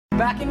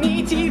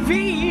BalconyTV.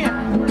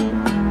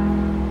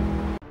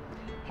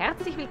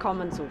 Herzlich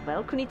willkommen zu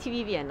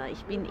BalconyTV Vienna.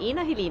 Ich bin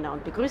ENA-HELENA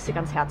und begrüße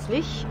ganz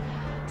herzlich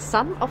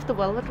Son of the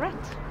Velvet Red.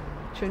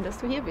 Schön, dass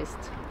du hier bist.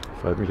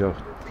 Freut mich auch.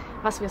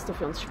 Was wirst du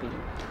für uns spielen?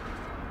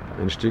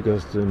 Ein Stück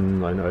aus dem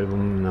neuen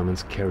Album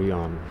namens Carry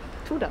On.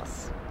 Tu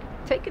das.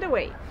 Take it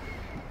away.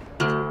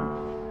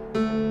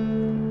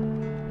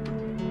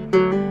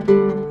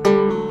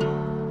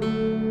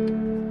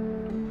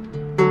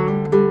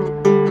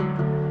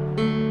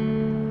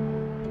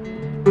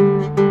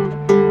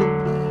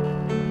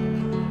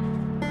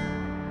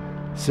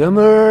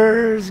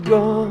 Summer's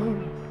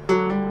gone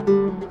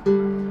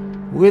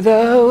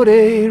without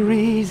a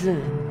reason,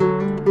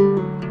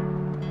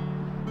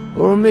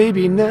 or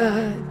maybe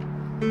not,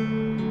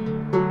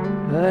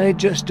 I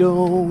just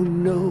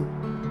don't know.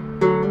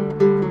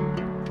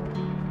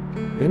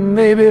 And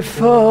maybe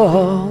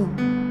fall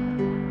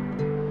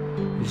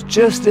is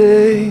just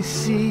a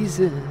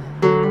season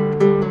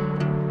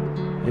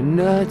and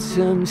not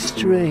some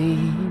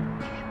strange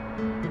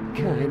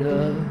kind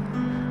of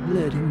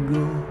letting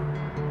go.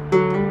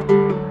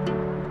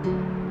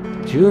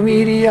 To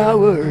me the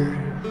hours,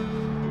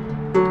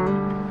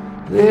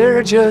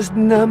 they're just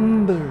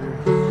numbers.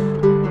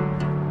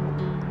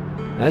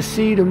 I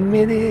see the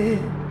minute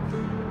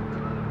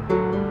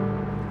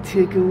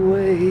tick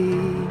away,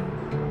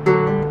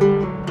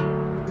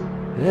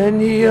 and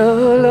the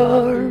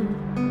alarm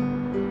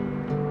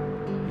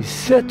is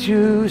set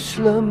to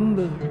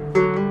slumber.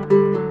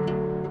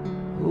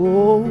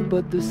 Oh,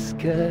 but the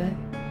sky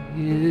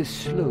is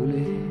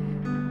slowly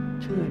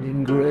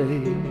turning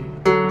gray.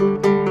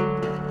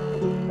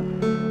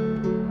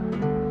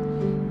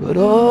 But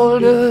all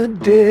the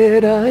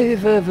dead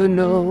I've ever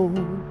known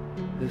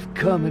have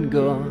come and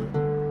gone.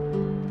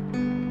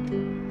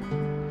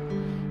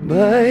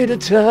 By the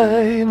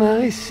time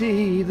I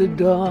see the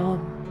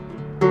dawn,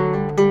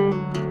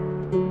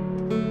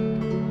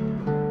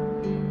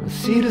 I'll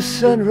see the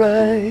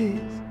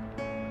sunrise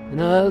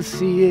and I'll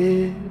see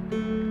it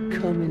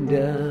coming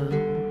down.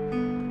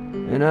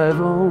 And I've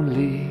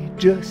only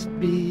just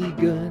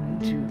begun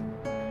to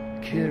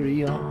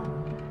carry on.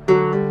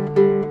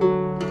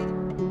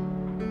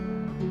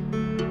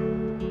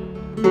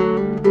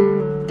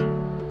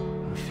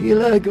 I feel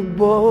like a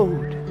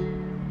boat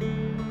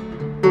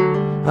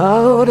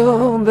out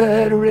on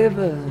that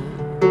river.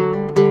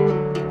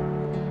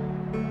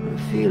 I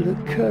feel the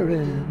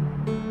current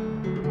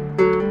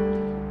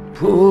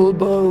pull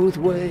both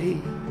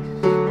ways.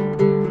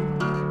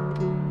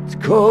 It's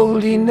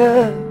cold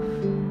enough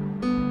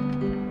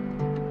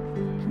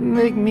to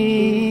make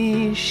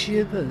me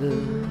shiver.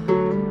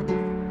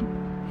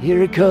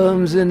 Here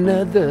comes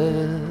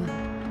another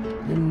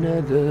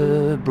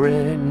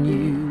brand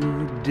new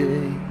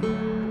day.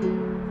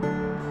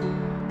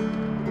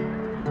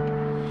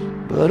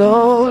 But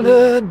all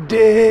the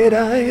dead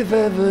I've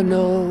ever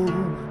known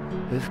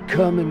have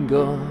come and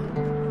gone.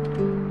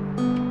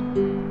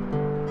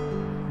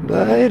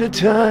 By the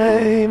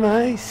time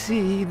I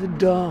see the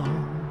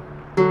dawn,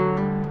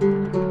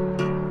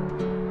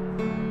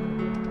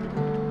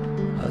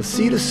 I'll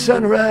see the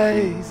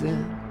sunrise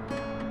and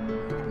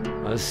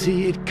I'll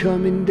see it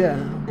coming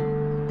down.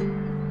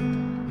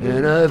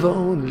 And I've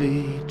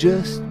only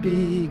just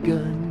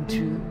begun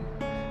to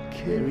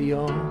carry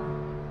on.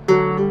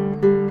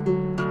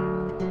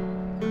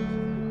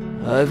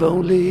 I've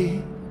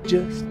only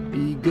just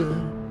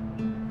begun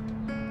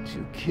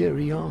to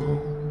carry on.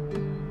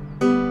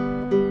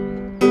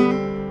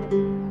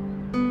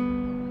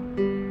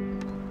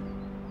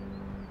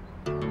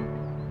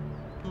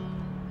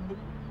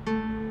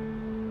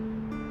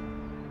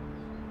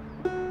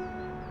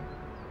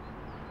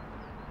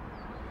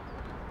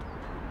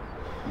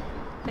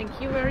 Thank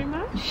you very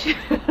much.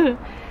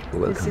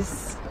 Welcome.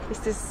 Is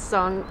this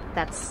song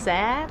that's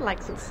sad like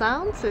it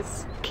sounds?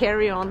 It's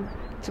carry on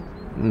to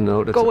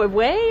No, that's go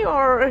away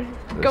or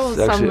go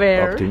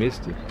somewhere?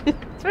 Optimistic.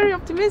 It's very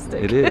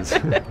optimistic. It is.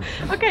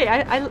 Okay,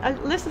 I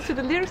listened to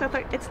the lyrics. I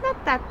thought it's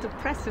not that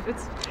depressive.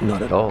 It's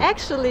Not at all.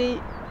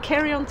 actually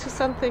carry on to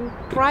something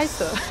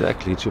brighter.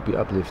 Exactly, it should be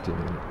uplifting.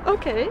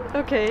 Okay.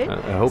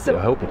 I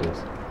hope it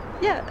is.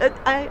 Yeah,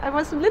 I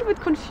was a little bit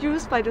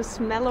confused by this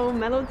mellow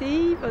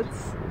melody, but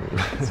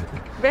it's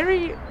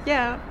very,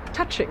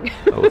 touching.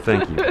 Oh,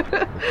 thank you.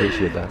 I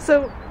appreciate that.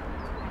 So,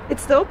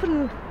 it's the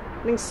opening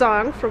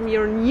song from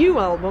your new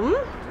album.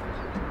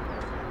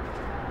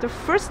 The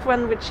first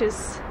one, which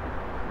is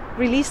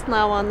released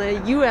now on a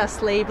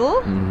US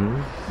label.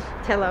 Mm-hmm.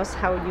 Tell us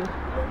how you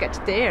get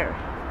there.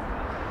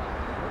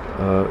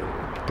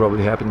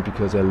 Probably happened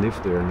because I live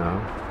there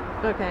now,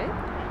 Okay.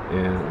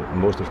 and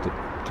most of the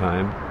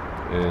time,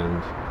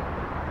 and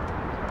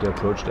they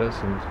approached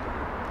us, and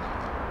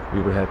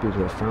we were happy to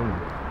have found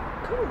them.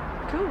 Cool.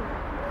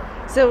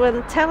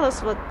 So, tell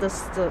us what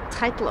does the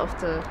title of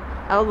the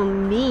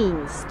album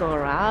means,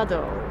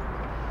 Dorado.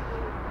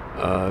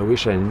 I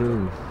wish I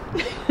knew,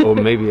 or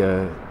maybe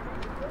I'm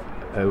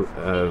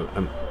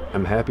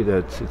happy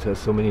that it has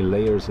so many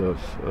layers of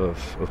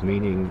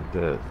meaning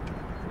that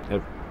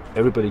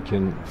everybody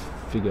can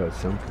figure out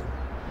something.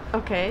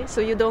 Okay,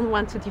 so you don't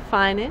want to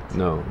define it?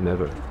 No,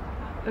 never.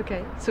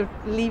 Okay, so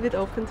leave it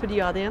open to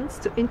the audience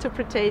to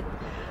interpret the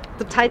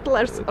title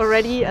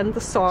already and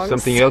the songs.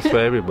 Something else for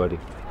everybody.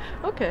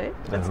 Okay,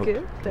 that's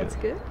good. That's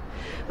good.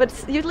 But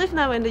you live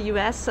now in the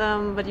US,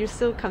 but you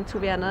still come to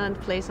Vienna and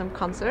play some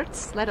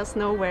concerts. Let us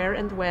know where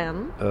and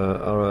when.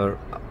 Our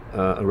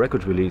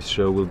record release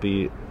show will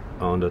be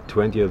on the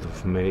 20th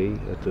of May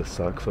at the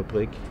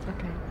Sargfabrik.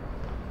 Okay.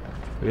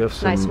 We have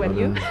some nice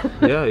venue.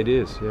 Yeah, it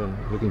is. Yeah,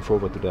 looking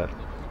forward to that.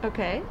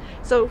 Okay,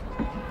 so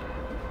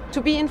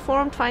to be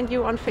informed, find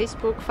you on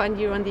Facebook, find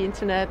you on the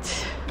Internet.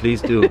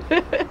 Please do.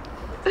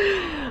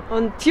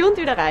 Und tuned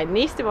wieder rein.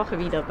 Nächste Woche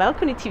wieder.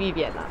 BalconyTV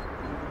Vienna.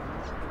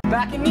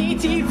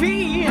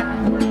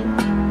 BalconyTV.